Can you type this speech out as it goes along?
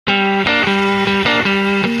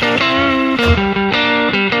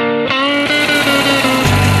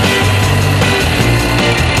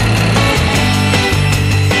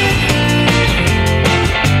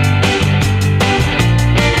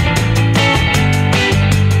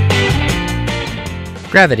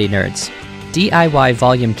Gravity Nerds, DIY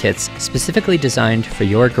volume kits specifically designed for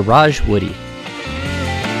your garage woody.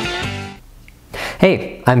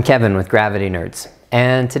 Hey, I'm Kevin with Gravity Nerds,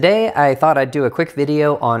 and today I thought I'd do a quick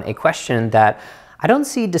video on a question that I don't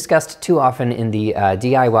see discussed too often in the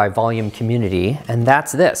DIY volume community, and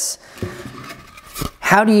that's this.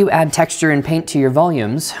 How do you add texture and paint to your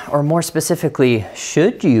volumes? Or more specifically,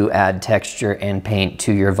 should you add texture and paint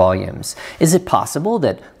to your volumes? Is it possible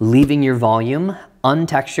that leaving your volume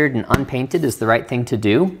untextured and unpainted is the right thing to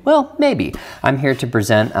do? Well, maybe. I'm here to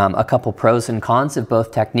present a couple pros and cons of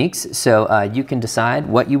both techniques, so you can decide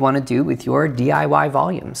what you want to do with your DIY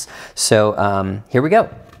volumes. So here we go.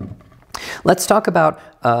 Let's talk about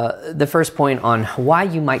the first point on why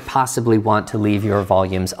you might possibly want to leave your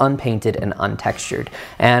volumes unpainted and untextured.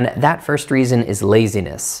 And that first reason is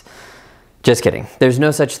laziness. Just kidding. There's no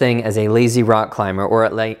such thing as a lazy rock climber, or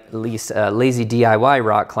at least a lazy DIY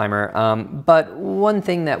rock climber. But one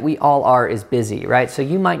thing that we all are is busy, right? So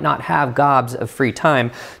you might not have gobs of free time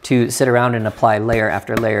to sit around and apply layer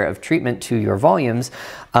after layer of treatment to your volumes.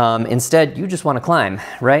 Instead, you just want to climb,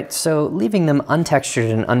 right? So leaving them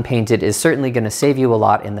untextured and unpainted is certainly going to save you a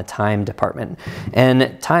lot in the time department.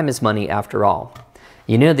 And time is money after all.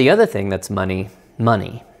 You know the other thing that's money?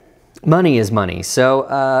 Money. Money is money, so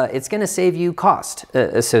it's going to save you cost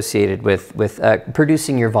associated with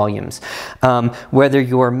producing your volumes. Whether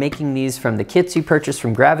you're making these from the kits you purchase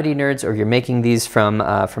from Gravity Nerds or you're making these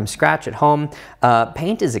from scratch at home,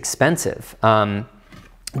 paint is expensive.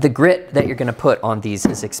 The grit that you're going to put on these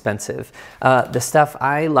is expensive. The stuff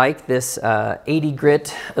I like, this 80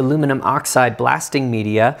 grit aluminum oxide blasting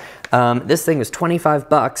media, this thing is 25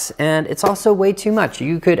 bucks, and it's also way too much.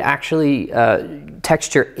 You could actually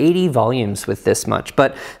texture 80 volumes with this much,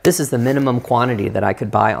 but this is the minimum quantity that I could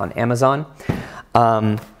buy on Amazon.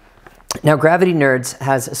 Now, Gravity Nerds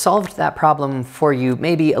has solved that problem for you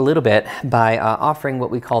maybe a little bit by offering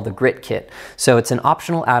what we call the Grit Kit. So it's an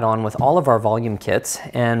optional add-on with all of our volume kits,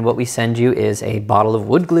 and what we send you is a bottle of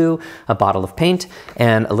wood glue, a bottle of paint,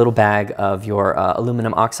 and a little bag of your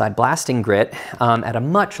aluminum oxide blasting grit at a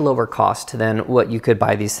much lower cost than what you could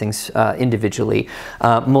buy these things individually,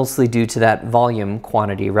 mostly due to that volume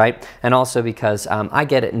quantity, right? And also because I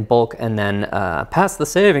get it in bulk and then pass the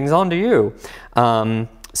savings on to you.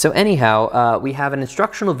 So anyhow, we have an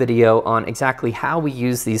instructional video on exactly how we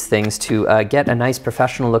use these things to get a nice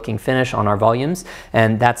professional looking finish on our volumes,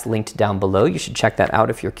 and that's linked down below. You should check that out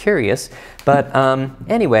if you're curious. But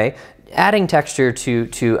anyway, adding texture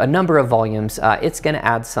to a number of volumes, it's going to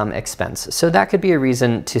add some expense. So that could be a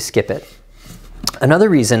reason to skip it. Another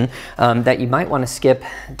reason that you might want to skip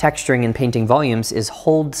texturing and painting volumes is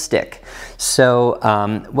hold stick. So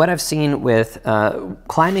what I've seen with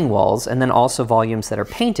climbing walls and then also volumes that are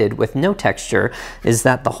painted with no texture is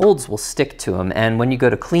that the holds will stick to them, and when you go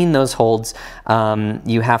to clean those holds,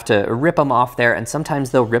 you have to rip them off there, and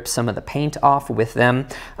sometimes they'll rip some of the paint off with them,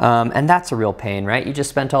 and that's a real pain, right? You just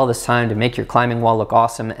spent all this time to make your climbing wall look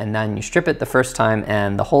awesome, and then you strip it the first time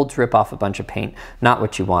and the holds rip off a bunch of paint. Not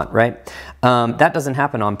what you want, right? That doesn't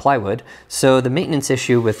happen on plywood, so the maintenance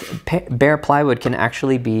issue with bare plywood can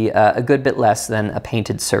actually be a good bit less than a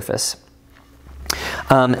painted surface.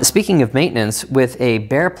 Speaking of maintenance, with a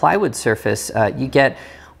bare plywood surface, you get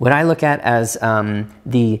what I look at as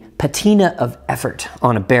the patina of effort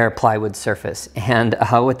on a bare plywood surface. And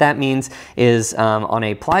what that means is on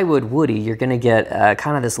a plywood woody, you're going to get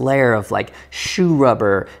kind of this layer of like shoe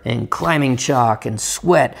rubber and climbing chalk and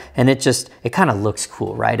sweat, and it kind of looks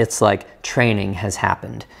cool, right? It's like training has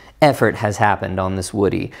happened. Effort has happened on this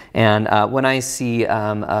woody, and when I see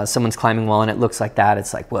someone's climbing wall and it looks like that,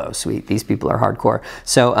 it's like, whoa, sweet, these people are hardcore.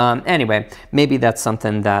 So anyway, maybe that's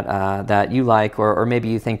something that that you like, or maybe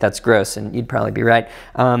you think that's gross, and you'd probably be right.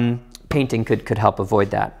 Painting could help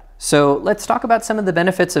avoid that. So let's talk about some of the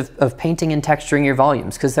benefits of painting and texturing your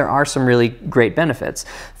volumes, because there are some really great benefits.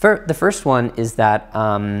 The first one is that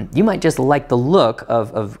you might just like the look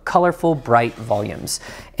of colorful, bright volumes.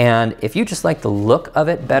 And if you just like the look of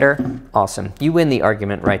it better, awesome. You win the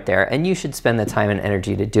argument right there, and you should spend the time and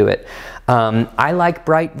energy to do it. I like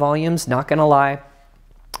bright volumes, not gonna lie.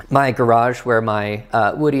 My garage where my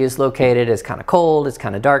woody is located is kind of cold, it's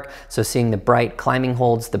kind of dark, so seeing the bright climbing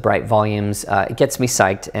holds, the bright volumes, it gets me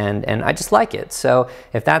psyched, and I just like it. So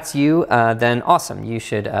if that's you, then awesome. You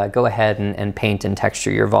should go ahead and paint and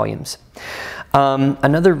texture your volumes.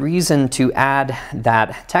 Another reason to add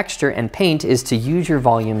that texture and paint is to use your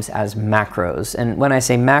volumes as macros. And when I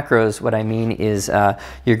say macros, what I mean is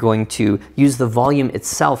you're going to use the volume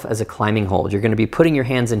itself as a climbing hold. You're going to be putting your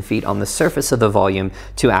hands and feet on the surface of the volume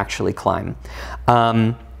to actually climb.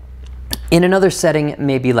 In another setting,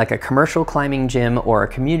 maybe like a commercial climbing gym or a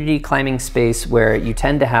community climbing space where you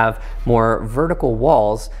tend to have more vertical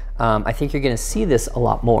walls, I think you're going to see this a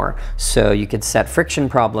lot more. So you could set friction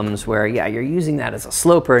problems where, yeah, you're using that as a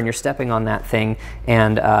sloper and you're stepping on that thing,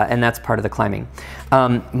 and that's part of the climbing.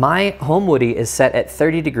 My home woody is set at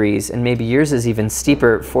 30 degrees, and maybe yours is even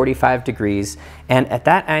steeper, 45 degrees. And at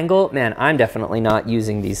that angle, man, I'm definitely not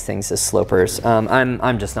using these things as slopers.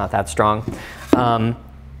 I'm just not that strong.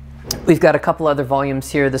 We've got a couple other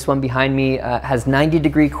volumes here. This one behind me has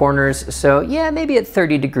 90-degree corners, so yeah, maybe at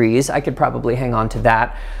 30 degrees I could probably hang on to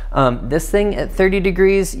that. This thing at 30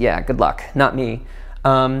 degrees, yeah, good luck, not me.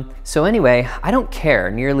 So anyway, I don't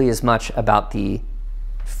care nearly as much about the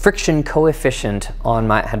friction coefficient on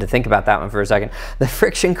my, I had to think about that one for a second, the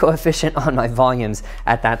friction coefficient on my volumes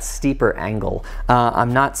at that steeper angle.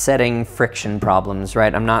 I'm not setting friction problems,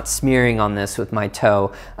 right? I'm not smearing on this with my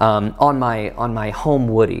toe on my home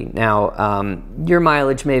woody. Now, your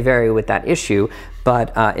mileage may vary with that issue,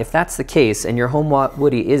 but if that's the case and your home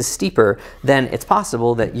woody is steeper, then it's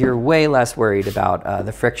possible that you're way less worried about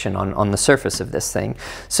the friction on the surface of this thing.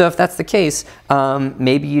 So if that's the case,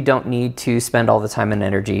 maybe you don't need to spend all the time and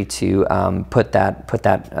energy to put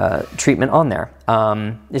that treatment on there.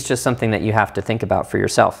 It's just something that you have to think about for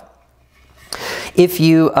yourself. If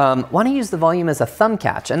you want to use the volume as a thumb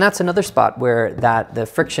catch, and that's another spot where the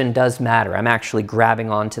friction does matter. I'm actually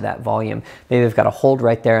grabbing onto that volume. Maybe I've got a hold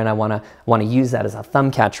right there and I want to use that as a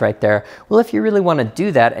thumb catch right there. Well, if you really want to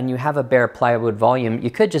do that and you have a bare plywood volume,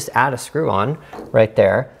 you could just add a screw on right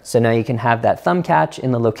there. So now you can have that thumb catch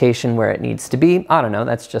in the location where it needs to be. I don't know,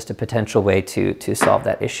 that's just a potential way to solve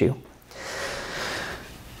that issue.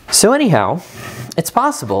 So anyhow, it's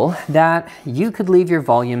possible that you could leave your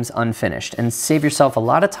volumes unfinished and save yourself a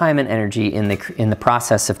lot of time and energy in the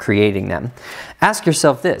process of creating them. Ask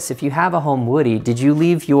yourself this: if you have a home woody, did you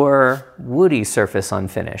leave your woody surface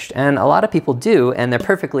unfinished? And a lot of people do, and they're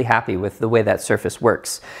perfectly happy with the way that surface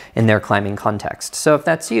works in their climbing context. So if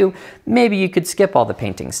that's you, maybe you could skip all the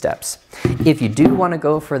painting steps. If you do want to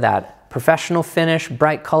go for that professional finish,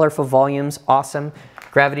 bright, colorful volumes, awesome.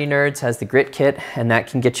 Gravity Nerds has the grit kit, and that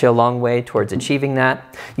can get you a long way towards achieving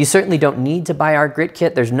that. You certainly don't need to buy our grit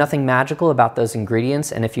kit. There's nothing magical about those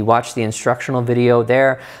ingredients, and if you watch the instructional video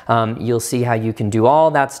there, you'll see how you can do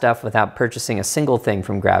all that stuff without purchasing a single thing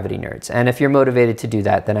from Gravity Nerds. And if you're motivated to do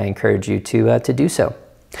that, then I encourage you to do so.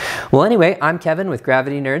 Well, anyway, I'm Kevin with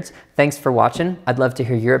Gravity Nerds. Thanks for watching. I'd love to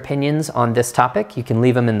hear your opinions on this topic. You can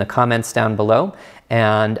leave them in the comments down below,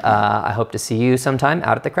 and I hope to see you sometime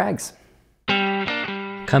out at the Crags.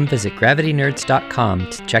 Come visit gravitynerds.com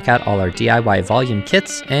to check out all our DIY volume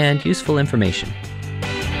kits and useful information.